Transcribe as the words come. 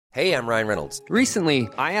Hey, I'm Ryan Reynolds. Recently,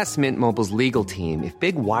 I asked Mint Mobile's legal team if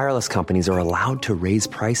big wireless companies are allowed to raise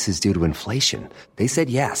prices due to inflation. They said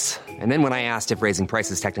yes. And then when I asked if raising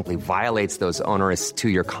prices technically violates those onerous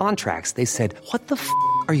two-year contracts, they said, "What the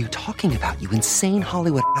are you talking about, you insane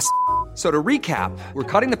Hollywood ass?" So to recap, we're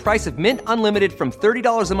cutting the price of Mint Unlimited from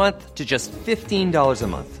 $30 a month to just $15 a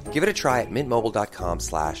month. Give it a try at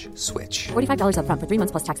mintmobile.com/switch. $45 up front for 3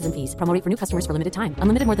 months plus taxes and fees. Promo rate for new customers for limited time.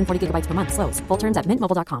 Unlimited more than 40 gigabytes per month. Slows full terms at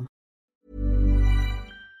mintmobile.com.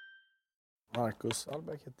 Marcus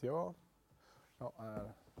Albeck heter jag. Jag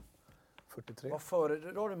är 43. Vad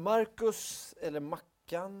föredrar du? Marcus eller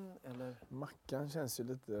Mackan? Eller? Mackan känns ju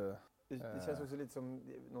lite... Det känns också lite som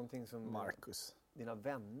någonting som Marcus. Dina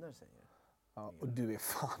vänner säger. Ja, och du är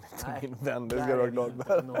fan inte Nej, min vän, det ska du vara glad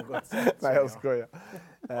för. Något sätt, Nej, jag skojar.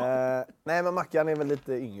 Nej, men Mackan är väl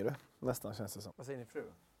lite yngre, nästan känns det som. Vad säger ni fru?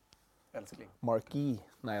 Älskling. Marquis.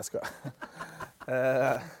 Nej, jag skojar.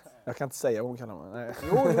 Jag kan inte säga vad hon kallar mig. Nej. Jo,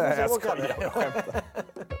 du får säga jag vad hon kallar dig. jag skämtar.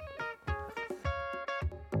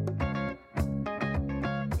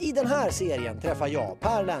 I den här serien träffar jag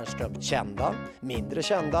Per Lernström kända, mindre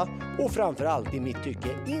kända och framförallt i mitt tycke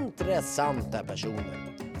intressanta personer.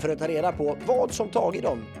 För att ta reda på vad som tagit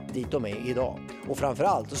dem dit de är idag. Och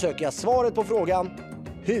framförallt så söker jag svaret på frågan: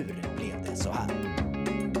 hur blev det så här?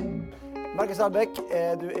 Marcus Albeck,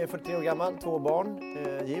 du är 43 år gammal, 2 barn,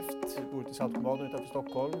 gift, bor ute i Saltsjöbaden utanför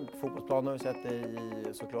Stockholm. Fotbollsplanen har vi sett dig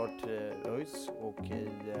i såklart ÖIS och i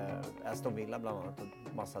Aston Villa bland annat och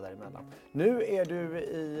massa däremellan. Nu är du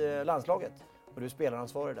i landslaget och du är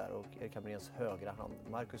spelaransvarig där och Erik Hamréns högra hand.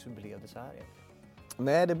 Marcus, hur blev det så här egentligen?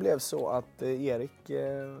 Nej, det blev så att Erik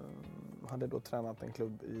hade då tränat en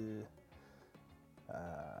klubb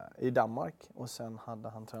i Danmark och sen hade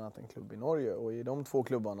han tränat en klubb i Norge och i de 2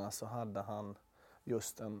 klubbarna så hade han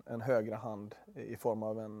just en högra hand i form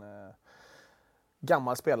av en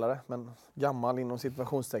gammal spelare, men gammal inom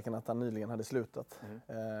situationstecken att han nyligen hade slutat,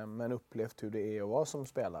 men upplevt hur det är att vara som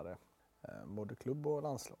spelare, både klubb och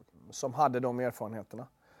landslag, som hade de erfarenheterna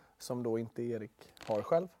som då inte Erik har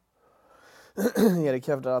själv. Erik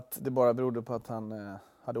hävdar att det bara berodde på att han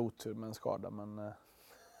hade otur med en skada, men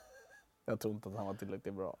jag tror inte att han var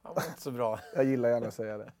tillräckligt bra. Han var inte så bra. Jag gillar gärna att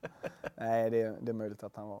säga det. Nej, det är möjligt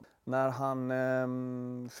att han var. När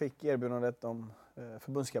han fick erbjudandet om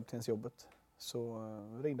förbundskaptensjobbet så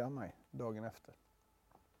ringde han mig dagen efter.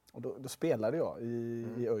 Och då spelade jag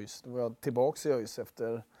i ÖIS. Då var jag tillbaka i ÖIS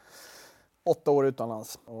efter 8 år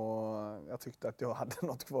utomlands. Och jag tyckte att jag hade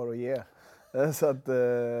något kvar att ge. Så att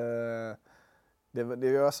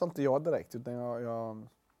jag sa inte jag direkt, utan jag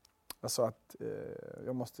sa att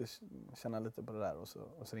jag måste känna lite på det där och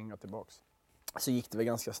så ringde jag tillbaks. Så gick det väl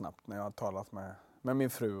ganska snabbt när jag hade talat med min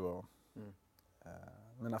fru och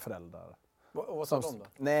mina föräldrar. Vad sa de då?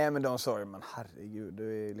 Nej, men de sa ju, men herregud,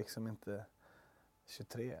 du är liksom inte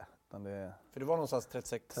 23. Utan det För det var någonstans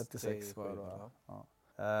 36 var det då. Ja.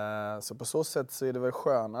 Så på så sätt så är det väl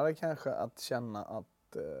skönare kanske att känna att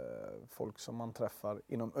folk som man träffar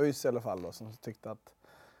inom ÖIS i alla fall då, som tyckte att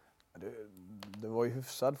du var ju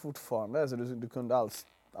hyfsad fortfarande, så du kunde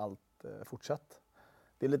allt fortsatt.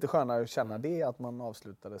 Det är lite skönare att känna det, att man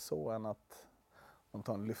avslutade så, än att man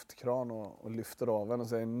tar en lyftkran och lyfter av en och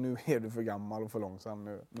säger nu är du för gammal och för långsam,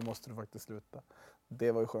 nu måste du faktiskt sluta.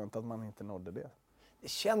 Det var ju skönt att man inte nådde det. Det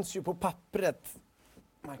känns ju på pappret,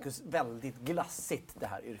 Marcus, väldigt glassigt det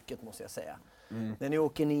här yrket, måste jag säga. När ni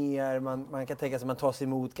åker ner, man kan tänka sig att man tar sig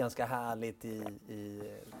emot ganska härligt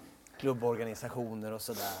i klubborganisationer och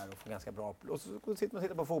sådär och får ganska bra. Och så sitter man och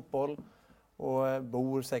tittar på fotboll och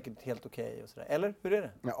bor säkert helt okej och sådär. Eller hur är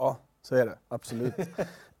det? Ja, så är det. Absolut.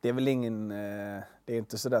 Det är väl det är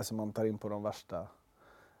inte sådär som man tar in på de värsta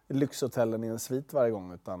lyxhotellen i en svit varje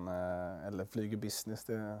gång, utan eller flyger business.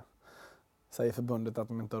 Det säger förbundet att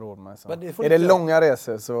de inte har råd med. Så. Är det långa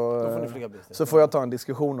resor så får jag ta en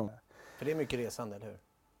diskussion om det. För det är mycket resande, eller hur?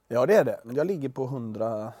 Ja, det är det. Men jag ligger på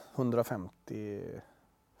 100-150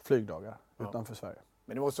 flygdagar utanför Sverige.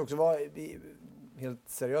 Men det måste också vara helt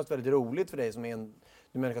seriöst väldigt roligt för dig som är en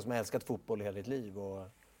människa som har älskat fotboll i hela ditt liv.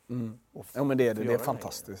 Ja, men det är det. Det är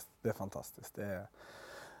fantastiskt. Det är fantastiskt.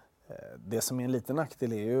 Det som är en liten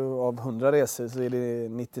nackdel är ju av 100 resor så är det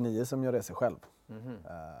 99 som jag reser själv.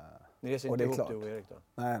 Ni reser inte ihop du och Erik då?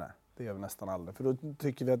 Nej, det gör vi nästan aldrig. För då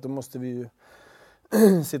tycker vi att då måste vi ju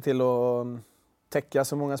se till att täcka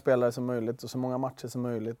så många spelare som möjligt och så många matcher som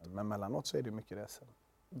möjligt. Men mellanåt så är det mycket resor.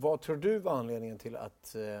 Vad tror du var anledningen till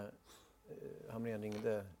att Hamrén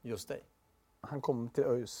ringde just dig? Han kom till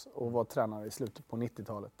ÖIS och var tränare i slutet på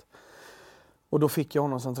 90-talet. Och då fick jag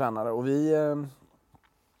honom som tränare. Och vi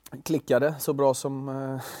klickade så bra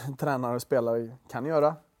som tränare och spelare kan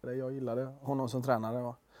göra. Jag gillade honom som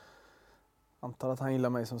tränare. antar att han gillar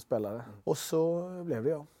mig som spelare. Och så blev det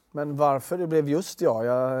jag. Men varför det blev just jag,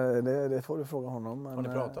 det får du fråga honom. Men, Har ni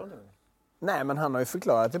pratat om det? Nej, men han har ju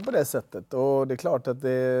förklarat det på det sättet. Och det är klart att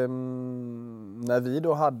när vi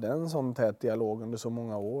då hade en sån tät dialog under så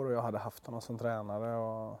många år och jag hade haft honom som tränare.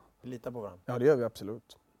 Och... Vi litar på varandra. Ja, det gör vi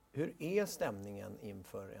absolut. Hur är stämningen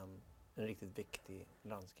inför en riktigt viktig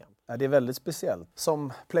landskamp? Ja, det är väldigt speciellt.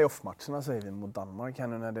 Som playoff-matcherna säger vi mot Danmark här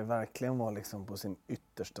nu när det verkligen var liksom på sin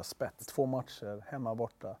yttersta spets. 2 matcher hemma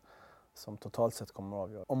borta som totalt sett kommer att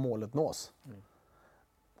avgöra om målet nås.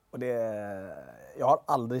 Och jag har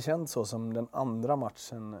aldrig känt så som den andra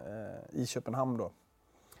matchen i Köpenhamn då.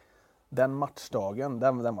 Den matchdagen,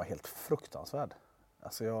 den var helt fruktansvärd.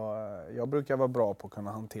 Alltså jag brukar vara bra på att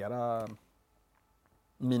kunna hantera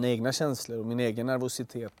mina egna känslor och min egen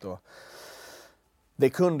nervositet. Och det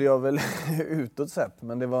kunde jag väl utåt sett,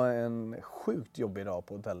 men det var en sjukt jobbig dag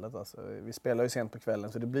på hotellet. Alltså, vi spelar ju sent på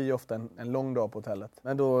kvällen så det blir ju ofta en lång dag på hotellet.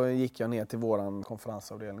 Men då gick jag ner till våran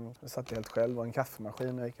konferensavdelning. Jag satt helt själv och en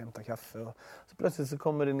kaffemaskin och jag gick och hämtade kaffe. Och så plötsligt så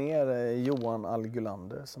kommer det ner Johan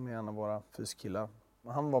Algulander som är en av våra fyskillar.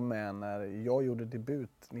 Han var med när jag gjorde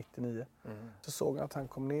debut 99. Så såg jag att han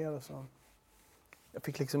kom ner och så... Jag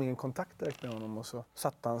fick liksom ingen kontakt direkt med honom och så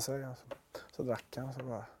satte han sig. Och så drack han och så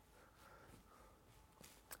bara...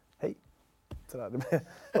 Hej.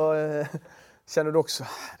 Känner du också...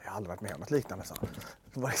 Jag har aldrig varit med om något liknande. Så.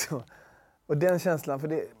 Det var liksom, och den känslan,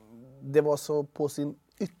 för det var så på sin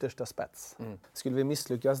yttersta spets. Skulle vi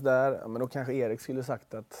misslyckas där, men då kanske Erik skulle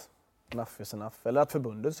sagt att enough is enough. Eller att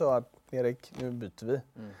förbundet sa att Erik, nu byter vi.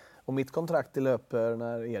 Och mitt kontrakt löper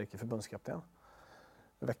när Erik är förbundskapten.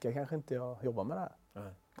 En vecka kanske inte jag jobbar med det här.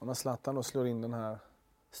 Och när Zlatan då styr in den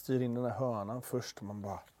här hörnan först och man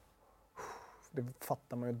bara... Det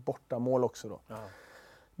fattar man ju ett bortamål också då. Ja.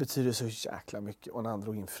 Betyder så jäkla mycket. Och när han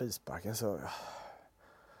drog in frisparken så...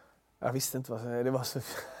 Jag visste inte vad det var. Så,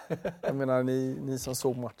 jag menar, ni som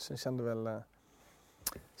såg matchen kände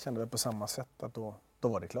väl på samma sätt att då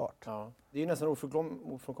var det klart. Ja. Det är ju nästan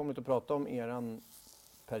ofrånkomligt att prata om eran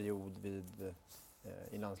period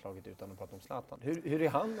i landslaget utan att prata om Zlatan. Hur är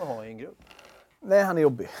han att ha i en grupp? Nej, han är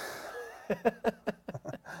jobbig.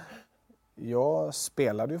 Jag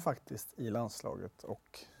spelade ju faktiskt i landslaget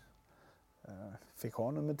och fick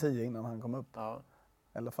ha nummer 10 innan han kom upp. Ja.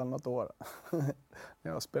 I alla fall något år.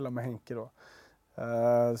 När jag spelade med Henke då.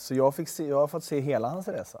 Så jag har fått se hela hans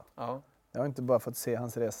resa. Ja. Jag har inte bara fått se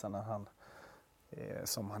hans resa när han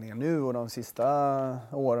som han är nu och de sista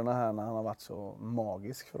åren här när han har varit så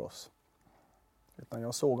magisk för oss. Utan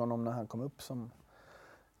jag såg honom när han kom upp som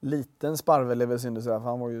liten sparvel, för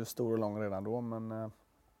han var ju stor och lång redan då, men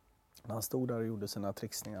när han stod där och gjorde sina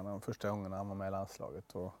trixningar de första gångerna han var med i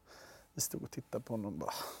landslaget och vi stod och tittade på honom och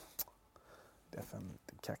bara, det är för en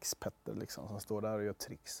liten kaxpetter liksom som står där och gör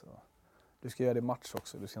tricks. Och du ska göra det i match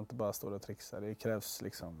också, du ska inte bara stå där och trixa, det krävs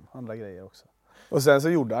liksom andra grejer också. Och sen så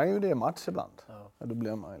gjorde han ju det i match ibland. Ja. Och då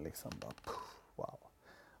blev man liksom bara, wow.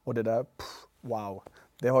 Och det där, wow,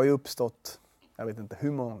 det har ju uppstått, jag vet inte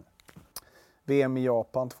hur många. VM i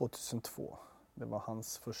Japan 2002, det var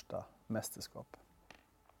hans första mästerskap.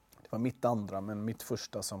 Det var mitt andra, men mitt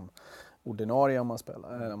första som ordinarie om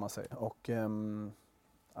man säger. Och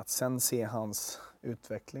att sen se hans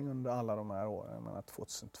utveckling under alla de här åren, jag menar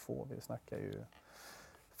 2002, vi snackar ju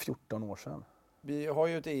 14 år sedan. Vi har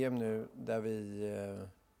ju ett EM nu där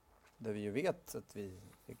vi ju vet att vi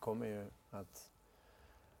kommer ju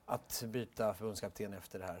att byta förbundskapten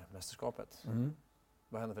efter det här mästerskapet.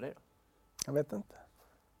 Vad händer för dig då? Jag vet inte.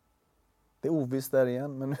 Det är ovisst där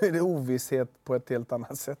igen, men nu är det ovisshet på ett helt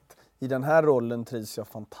annat sätt. I den här rollen trivs jag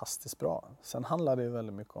fantastiskt bra. Sen handlar det ju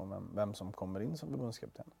väldigt mycket om vem som kommer in som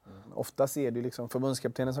förbundskapten. Oftast är det ju liksom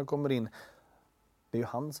förbundskaptenen som kommer in. Det är ju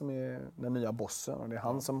han som är den nya bossen och det är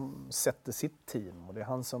han som sätter sitt team. Och det är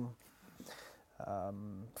han som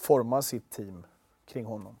formar sitt team kring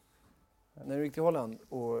honom. När du gick till Holland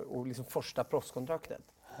och liksom första proffskontraktet,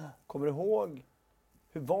 kommer du ihåg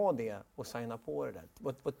hur var det att signa på det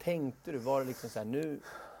där? Vad tänkte du? Var det liksom så här, nu,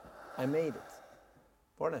 I made it?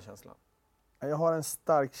 Var det den känslan? Jag har en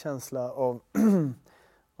stark känsla av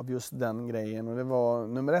just den grejen. Och det var,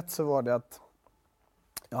 nummer 1 så var det att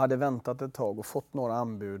jag hade väntat ett tag och fått några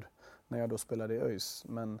anbud när jag då spelade i ÖIS.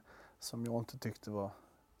 Men som jag inte tyckte var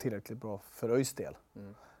tillräckligt bra för ÖIS del.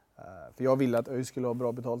 För jag ville att ÖIS skulle ha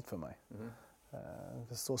bra betalt för mig.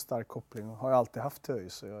 Så stark koppling har jag alltid haft till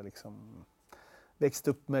ÖIS. Så jag liksom växte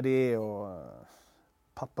upp med det och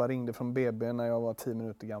pappa ringde från BB när jag var 10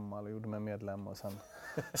 minuter gammal och gjorde mig medlem. Och sen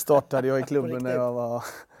startade jag i klubben när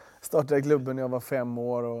jag var 5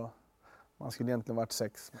 år och man skulle egentligen varit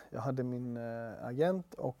 6. Jag hade min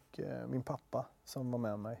agent och min pappa som var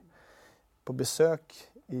med mig på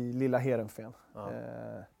besök i lilla Heerenveen. Ja.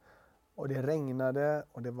 Och det regnade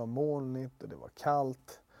och det var molnigt och det var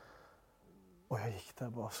kallt. Och jag gick där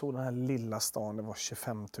och bara såg den här lilla stan. Det var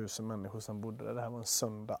 25 000 människor som bodde där. Det här var en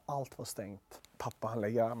söndag. Allt var stängt. Pappa han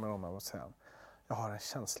lägger armen om mig och säger: jag har en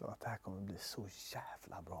känsla av att det här kommer bli så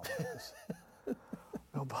jävla bra.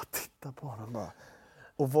 Jag bara tittar på honom bara.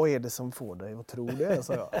 Och vad är det som får dig att tro det?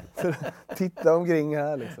 Sa jag. För titta omkring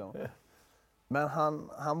här liksom. Men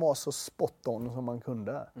han var så spot on som man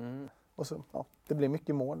kunde. Och så, ja, det blev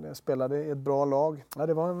mycket mål. Jag spelade i ett bra lag. Ja,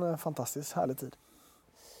 det var en fantastiskt härlig tid.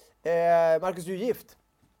 Marcus, du är gift.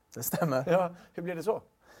 Det stämmer. Ja, hur blev det så?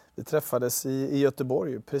 Vi träffades i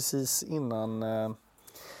Göteborg precis innan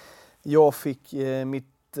jag fick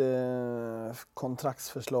mitt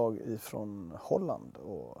kontraktsförslag ifrån Holland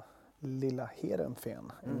och lilla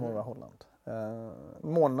Heerenveen i norra Holland. En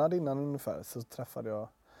månad innan ungefär så träffade jag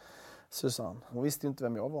Susanne. Hon visste ju inte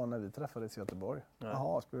vem jag var när vi träffades i Göteborg.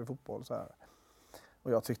 Jaha, spelar fotboll så här.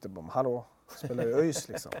 Och jag tyckte bara, hallå, spelar i ÖIS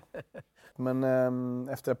liksom. Men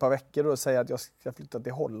efter ett par veckor då säger jag att jag ska flytta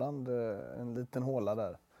till Holland, en liten håla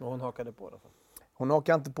där. Och hon hakade på det? Hon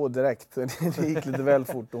hakade inte på direkt, det gick lite väl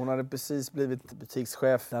fort. Hon hade precis blivit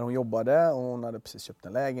butikschef när hon jobbade och hon hade precis köpt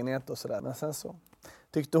en lägenhet och sådär. Men sen så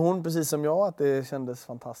tyckte hon precis som jag att det kändes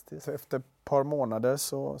fantastiskt. Så efter ett par månader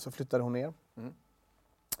så flyttade hon ner.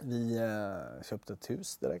 Vi köpte ett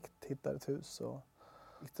hus direkt, hittade ett hus och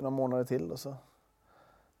gick det några månader till och så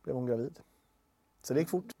blev hon gravid. Så det gick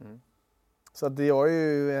fort. Så att jag är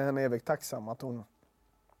ju en evigt tacksam att hon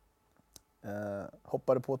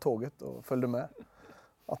hoppade på tåget och följde med.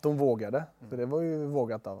 Att hon vågade, för det var ju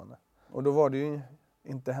vågat av henne. Och då var det ju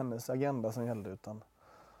inte hennes agenda som gällde utan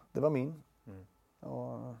det var min.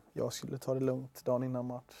 Och jag skulle ta det lugnt dagen innan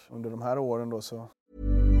match. Under de här åren då så...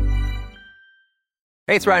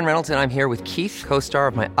 Hey, it's Ryan Reynolds, and I'm here with Keith, co-star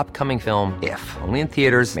of my upcoming film, If, only in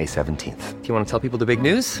theaters May 17th. Do you want to tell people the big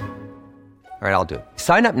news? All right, I'll do it.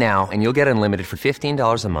 Sign up now and you'll get unlimited for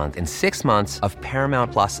 $15 a month and 6 months of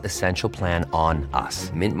Paramount Plus Essential Plan on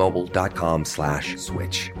us.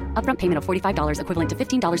 mintmobile.com/switch. Upfront payment of $45 equivalent to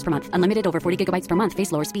 $15 per month. Unlimited over 40 gigabytes per month.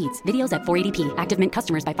 Face lower speeds. Videos at 480p. Active Mint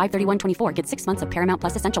customers by 531.24 get 6 months of Paramount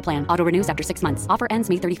Plus Essential Plan. Auto renews after 6 months. Offer ends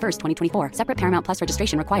May 31st, 2024. Separate Paramount Plus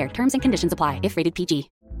registration required. Terms and conditions apply if rated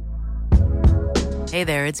PG. Hey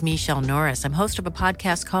there, it's Michelle Norris. I'm host of a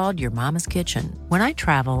podcast called Your Mama's Kitchen. When I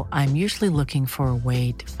travel, I'm usually looking for a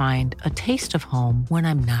way to find a taste of home when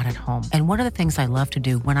I'm not at home. And one of the things I love to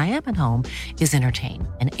do when I am at home is entertain.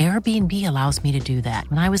 And Airbnb allows me to do that.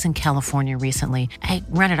 When I was in California recently, I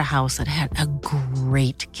rented a house that had a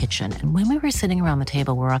great kitchen. And when we were sitting around the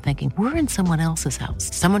table, we were all thinking, we're in someone else's house.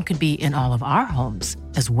 Someone could be in all of our homes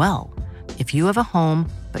as well. If you have a home,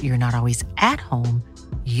 but you're not always at home,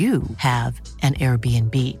 you have an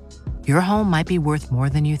Airbnb. Your home might be worth more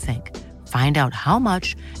than you think. Find out how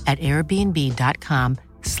much at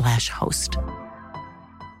airbnb.com/host.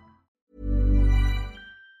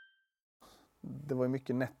 Det var ju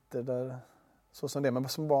mycket nätter där, så som det, men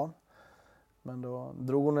som barn. Men då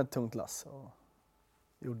drog hon ett tungt lass och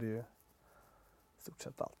gjorde ju i stort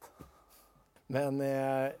sett allt. Men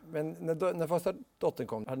när första dottern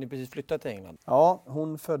kom, hade ni precis flyttat till England? Ja,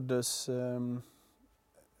 hon föddes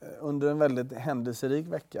under en väldigt händelserik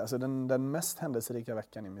vecka. Alltså den mest händelserika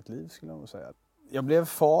veckan i mitt liv skulle jag nog säga. Jag blev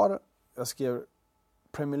far, jag skrev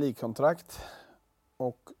Premier League-kontrakt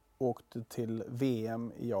och åkte till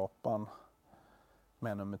VM i Japan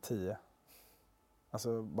med nummer 10.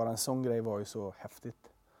 Alltså bara en sån grej var ju så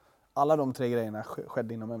häftigt. Alla de 3 grejerna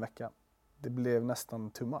skedde inom en vecka. Det blev nästan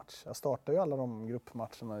too much. Jag startade ju alla de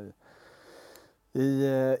gruppmatcherna i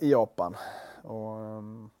Japan. Och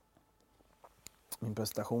min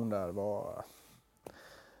prestation där var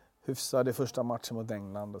hyfsad i första matchen mot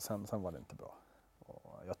England och sen var det inte bra.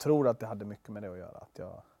 Och jag tror att det hade mycket med det att göra. Att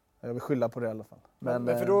jag vill skylla på det i alla fall. Men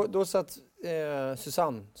för då satt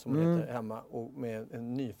Susanne, som hon heter, hemma och med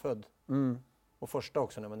en nyfödd. Och första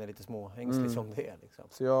också när man är lite småängslig som det är. Liksom.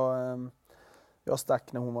 Så jag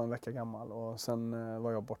stack när hon var en vecka gammal och sen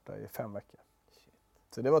var jag borta i 5 veckor.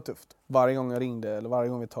 Så det var tufft. Varje gång jag ringde eller varje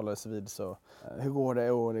gång vi talades vid så hur går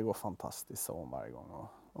det? Och det går fantastiskt, sa hon varje gång.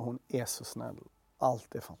 Och hon är så snäll.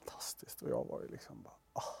 Allt är fantastiskt. Och jag var ju liksom bara,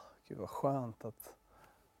 gud vad skönt att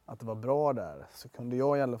det var bra där. Så kunde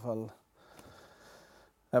jag i alla fall,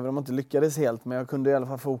 även om jag inte lyckades helt, men jag kunde i alla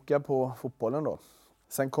fall foka på fotbollen då.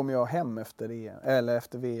 Sen kom jag hem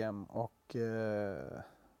efter VM och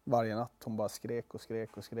varje natt hon bara skrek och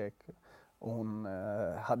skrek och skrek. Och hon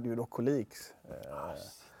hade ju då kolik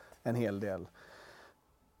en hel del.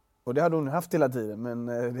 Och det hade hon haft hela tiden, men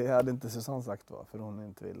det hade inte Susanne sagt för hon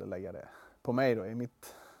inte ville lägga det på mig då i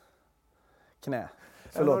knä.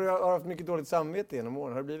 Har du haft mycket dåligt samvete genom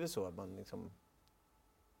åren? Har det blivit så att man liksom...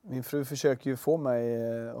 Min fru försöker ju få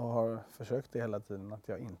mig, och har försökt det hela tiden, att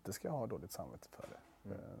jag inte ska ha dåligt samvete för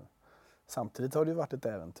det. Samtidigt har det ju varit ett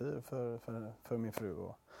äventyr för min fru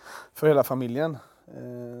och för hela familjen,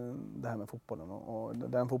 det här med fotbollen. Och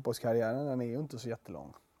den fotbollskarriären, den är ju inte så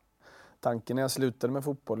jättelång. Tanken när jag slutade med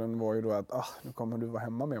fotbollen var ju då att nu kommer du vara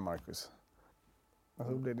hemma med, Marcus.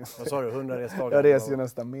 Så blev det... Vad sa du? 100 resdagar? Jag reser ju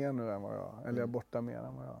nästan mer nu än vad jag är borta mer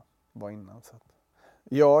än vad jag var innan. Så att.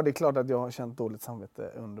 Ja, det är klart att jag har känt dåligt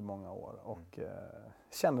samvete under många år och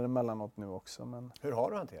känner det mellanåt nu också. Men hur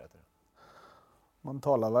har du hanterat det? Man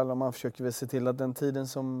talar väl och man försöker väl se till att den tiden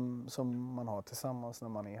som man har tillsammans när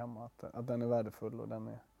man är hemma, att den är värdefull och den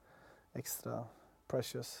är extra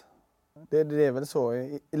precious. Det är väl så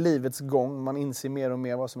i livets gång, man inser mer och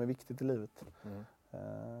mer vad som är viktigt i livet.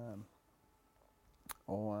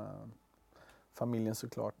 Familjen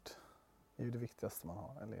såklart är ju det viktigaste man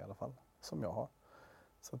har, eller i alla fall som jag har.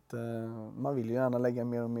 Så att man vill ju gärna lägga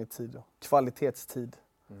mer och mer tid och kvalitetstid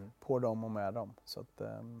på dem och med dem. Så att,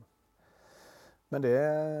 men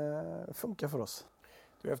det funkar för oss.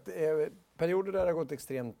 Du har haft perioder där det har gått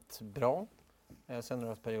extremt bra. Sen har du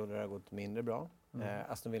haft perioder där det har gått mindre bra.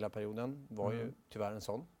 Aston Villa-perioden var ju tyvärr en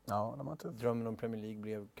sån. Ja, det var tuff. Drömmen om Premier League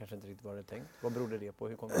blev kanske inte riktigt vad det tänkt. Vad berodde det på?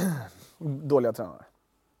 Hur kom det? Dåliga tränare.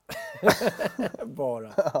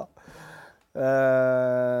 Bara?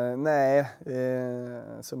 Nej,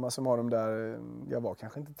 summa summarum där, jag var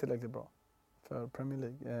kanske inte tillräckligt bra för Premier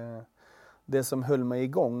League. Det som höll mig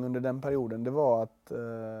igång under den perioden, det var att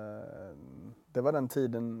det var den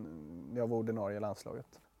tiden jag var ordinarie i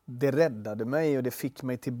landslaget. Det räddade mig och det fick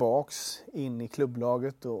mig tillbaks in i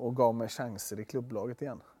klubblaget och gav mig chanser i klubblaget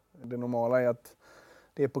igen. Det normala är att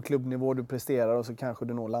det är på klubbnivå du presterar och så kanske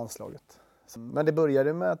du når landslaget. Men det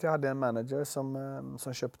började med att jag hade en manager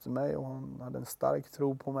som köpte mig och han hade en stark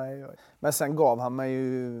tro på mig. Men sen gav han mig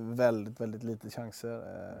ju väldigt, väldigt lite chanser,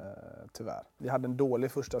 tyvärr. Vi hade en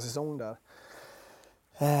dålig första säsong där,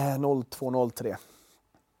 02-03.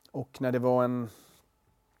 Och när det var en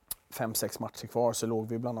 5-6 matcher kvar så låg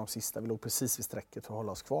vi bland de sista. Vi låg precis vid strecket för att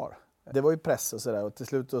hålla oss kvar. Det var ju press och sådär och till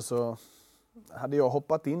slut då så hade jag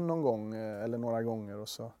hoppat in någon gång eller några gånger och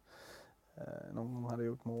så någon gång hade jag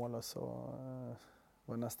gjort mål och så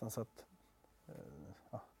var det nästan så att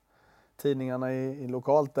tidningarna i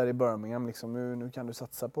lokalt där i Birmingham liksom, nu kan du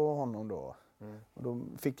satsa på honom då. Och då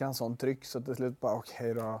fick han sån tryck så till slut bara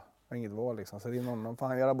okej då, har inget val liksom. Så det är någon får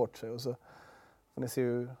han göra bort sig och så får ni se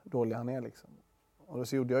hur dålig han är liksom. Och då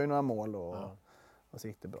så gjorde jag ju några mål och så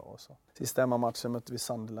gick det bra och så. Sista hemmamatchen mötte vi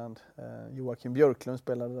Sunderland. Joakim Björklund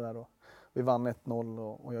spelade där då. Vi vann 1-0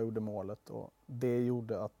 och jag gjorde målet och det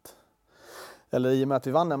gjorde att i och med att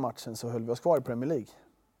vi vann den matchen så höll vi oss kvar i Premier League.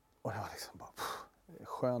 Och det var liksom bara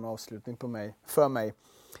skön avslutning för mig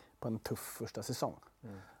på en tuff första säsong.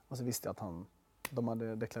 Och så visste jag att de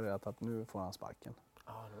hade deklarerat att nu får han sparken.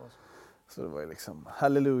 Det var så det var ju liksom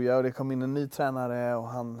halleluja och det kom in en ny tränare och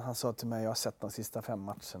han sa till mig, jag har sett de sista 5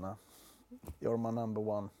 matcherna. You're my number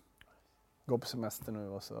one. Gå på semester nu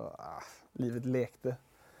och så livet lekte.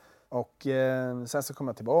 Och sen så kom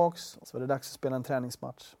jag tillbaks och så var det dags att spela en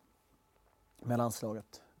träningsmatch med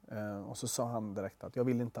landslaget. Och så sa han direkt att jag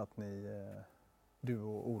vill inte att du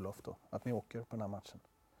och Olof då, att ni åker på den här matchen.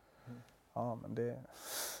 Ja, men det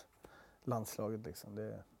landslaget liksom,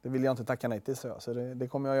 det vill jag inte tacka nej till, så det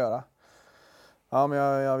kommer jag göra. Ja, men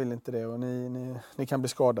jag vill inte det och ni kan bli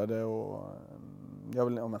skadade och jag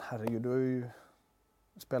vill, men herregud, du har ju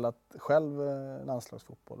spelat själv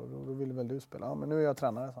landslagsfotboll och då vill väl du spela. Ja, men nu är jag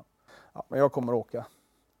tränare, så. Ja, men jag kommer åka.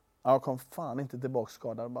 Ja, jag kom fan inte tillbaka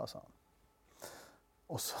skadad bara, så.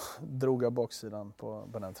 Och så drog jag baksidan på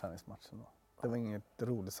den träningsmatchen då. Det var inget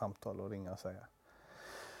roligt samtal att ringa och säga.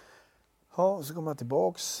 Ja, och så kom jag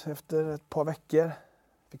tillbaks efter ett par veckor.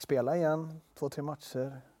 Fick spela igen, 2-3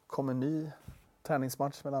 matcher. Kom en ny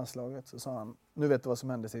träningsmatch med landslaget. Så sa han, nu vet du vad som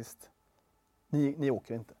hände sist. Ni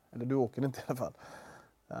åker inte. Eller du åker inte i alla fall.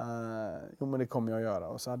 Jo, men det kommer jag att göra.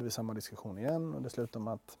 Och så hade vi samma diskussion igen. Och det slutade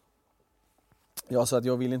med att jag sa att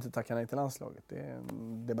jag vill inte tacka nej till landslaget. Det är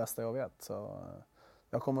det bästa jag vet. Så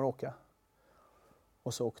jag kommer att åka.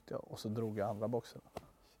 Och så åkte jag och så drog jag andra boxen.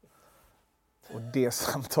 Och det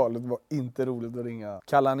samtalet var inte roligt att ringa.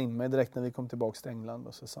 Kallade han in mig direkt när vi kom tillbaka till England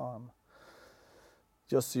och så sa han,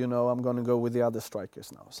 just so you know, I'm gonna go with the other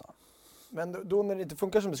strikers now, sa han. Men då när det inte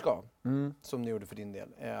funkar som det ska, som ni gjorde för din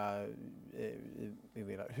del i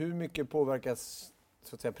Villa, hur mycket påverkas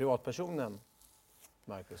så att säga privatpersonen,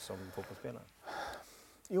 Marcus, som fotbollsspelare?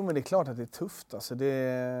 Jo, men det är klart att det är tufft. Alltså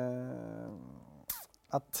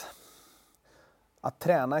att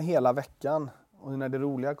träna hela veckan Och när det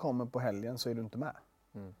roliga kommer på helgen så är du inte med.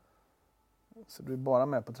 Mm. Så du är bara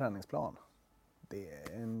med på träningsplan. Det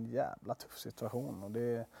är en jävla tuff situation. Och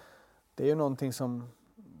det är ju någonting som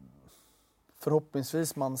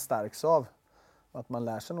förhoppningsvis man stärks av. Att man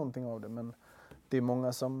lär sig någonting av det. Men det är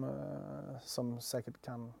många som säkert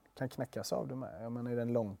kan knäckas av det med. Jag menar, i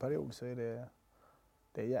en lång period så är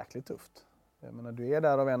det är jäkligt tufft. Jag menar, du är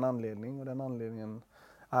där av en anledning och den anledningen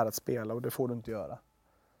är att spela och det får du inte göra.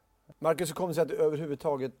 Marcus, hur kom det sig att du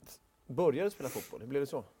överhuvudtaget började spela fotboll? Hur blev det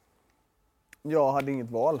så? Jag hade inget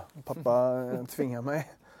val. Pappa tvingade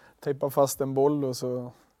mig. Tejpade fast en boll och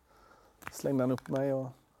så slängde han upp mig.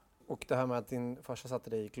 Och det här med att din farsa satte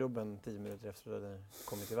dig i klubben 10 minuter efter att du hade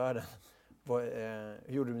kommit till världen.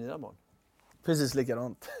 Hur gjorde du med dina barn? Precis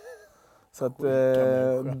likadant. Så att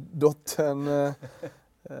dottern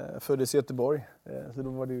föddes i Göteborg. Så då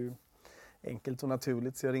var det ju enkelt och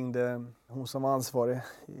naturligt. Så jag ringde hon som var ansvarig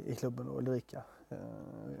i klubben, Ulrika.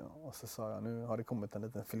 Och så sa jag, nu har det kommit en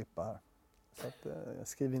liten Filippa här. Så att jag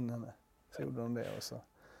skrev in henne. Så gjorde de det. Och så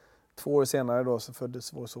 2 år senare då så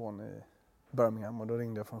föddes vår son i Birmingham. Och då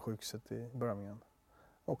ringde jag från sjukhuset i Birmingham.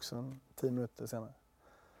 Också 10 minuter senare.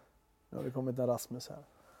 Nu har det kommit en Rasmus här.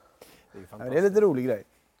 Det är ju det är lite rolig grej.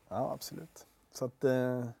 Ja, absolut. Så att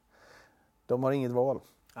de har inget val.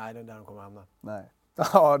 Nej, det är där de kommer hamna. Nej.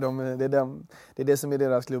 Ja, det är det som är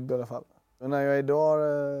deras klubb i alla fall. Och när jag idag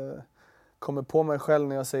kommer på mig själv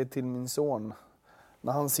när jag säger till min son,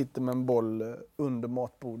 när han sitter med en boll under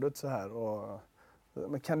matbordet så här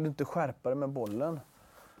men kan du inte skärpa dig med bollen?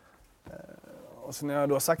 Och så när jag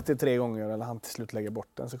då har sagt det 3 gånger eller han till slut lägger bort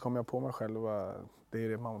den så kommer jag på mig själv och det är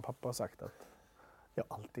det mamma och pappa har sagt att jag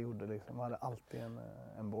alltid gjorde liksom. Jag hade alltid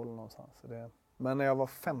en boll någonstans. Men när jag var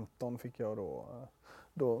 15 fick jag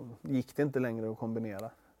då gick det inte längre att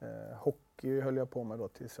kombinera. Hockey höll jag på med då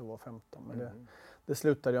tills jag var 15. Men det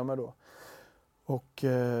slutade jag med då. Och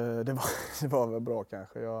det var väl bra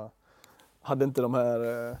kanske. Jag hade inte de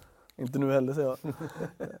här, inte nu heller så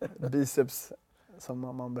biceps som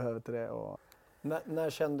man behöver till det. Och När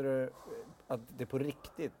kände du att det på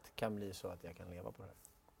riktigt kan bli så att jag kan leva på det här?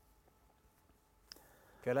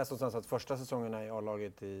 För jag läste någonstans att första säsongerna i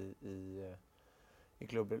A-laget i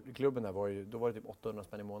klubben där då var det typ 800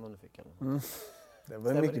 spänn i månaden du fick. Eller? Det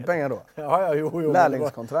var mycket pengar då. Jo,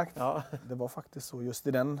 lärlingskontrakt. Ja. Det var faktiskt så just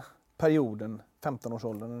i den perioden,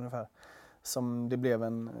 15-årsåldern ungefär, som det blev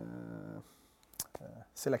en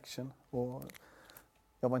selection. Och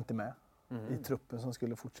jag var inte med i truppen som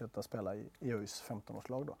skulle fortsätta spela i ÖIS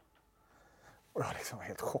 15-årslag då. Och jag liksom var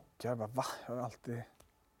helt chockad. Jag har alltid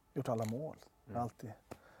gjort alla mål. Men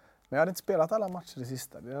jag hade inte spelat alla matcher det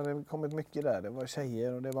sista. Det hade kommit mycket där. Det var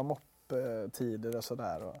tjejer och det var mopptider och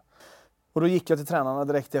sådär. Och då gick jag till tränarna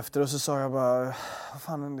direkt efter och så sa jag bara,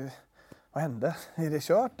 vad hände? Är det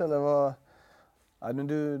kört eller vad? Ja,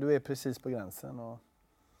 du är precis på gränsen.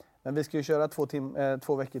 Men vi ska ju köra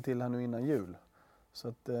 2 veckor till här nu innan jul. Så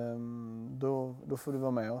att, då får du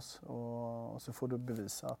vara med oss och så får du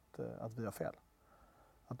bevisa att vi har fel.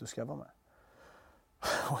 Att du ska vara med.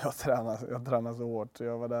 Och jag tränade så hårt.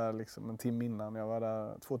 Jag var där liksom en timme innan. Jag var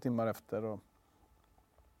där 2 timmar efter.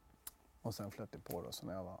 Och sen flöt det på. Så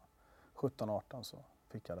när jag var 17-18 så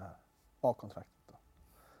fick jag det här A-kontraktet. Då.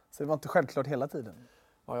 Så det var inte självklart hela tiden.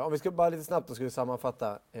 Ja, om vi ska bara lite snabbt då ska vi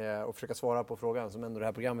sammanfatta och försöka svara på frågan som ändå det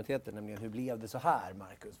här programmet heter. Nämligen, hur blev det så här,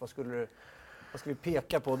 Marcus? Vad ska vi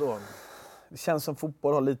peka på då? Det känns som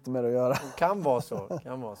fotboll har lite mer att göra. Kan vara så.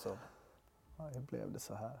 Ja, hur blev det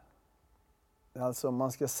så här? Alltså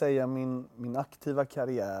man ska säga min aktiva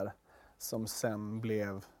karriär som sen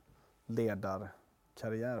blev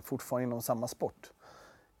ledarkarriär, fortfarande inom samma sport,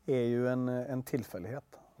 är ju en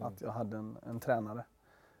tillfällighet. Att jag hade en tränare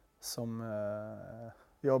som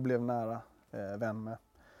jag blev nära vän med.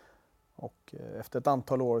 Och efter ett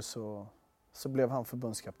antal år så blev han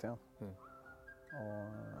förbundskapten.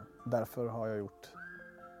 Och därför har jag gjort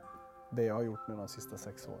det jag har gjort nu de sista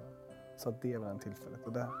 6 åren. Så att det är väl en tillfällighet.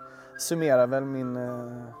 Och det summerar väl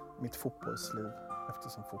mitt fotbollsliv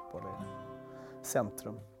eftersom fotboll är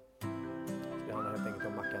centrum. Det handlar helt enkelt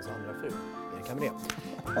om Mackans andra fru, Erik Hamrén.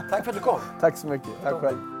 Tack för att du kom. Tack så mycket. Tack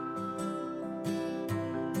själv.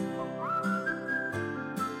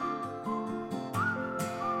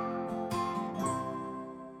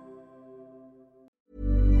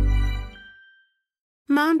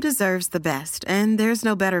 Mom deserves the best, and there's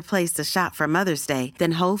no better place to shop for Mother's Day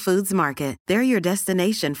than Whole Foods Market. They're your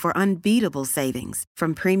destination for unbeatable savings,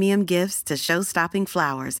 from premium gifts to show-stopping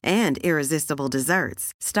flowers and irresistible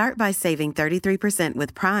desserts. Start by saving 33%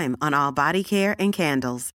 with Prime on all body care and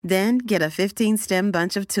candles. Then get a 15-stem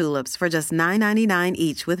bunch of tulips for just $9.99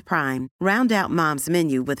 each with Prime. Round out Mom's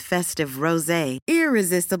menu with festive rosé,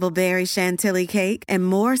 irresistible berry chantilly cake, and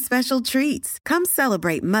more special treats. Come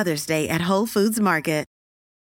celebrate Mother's Day at Whole Foods Market.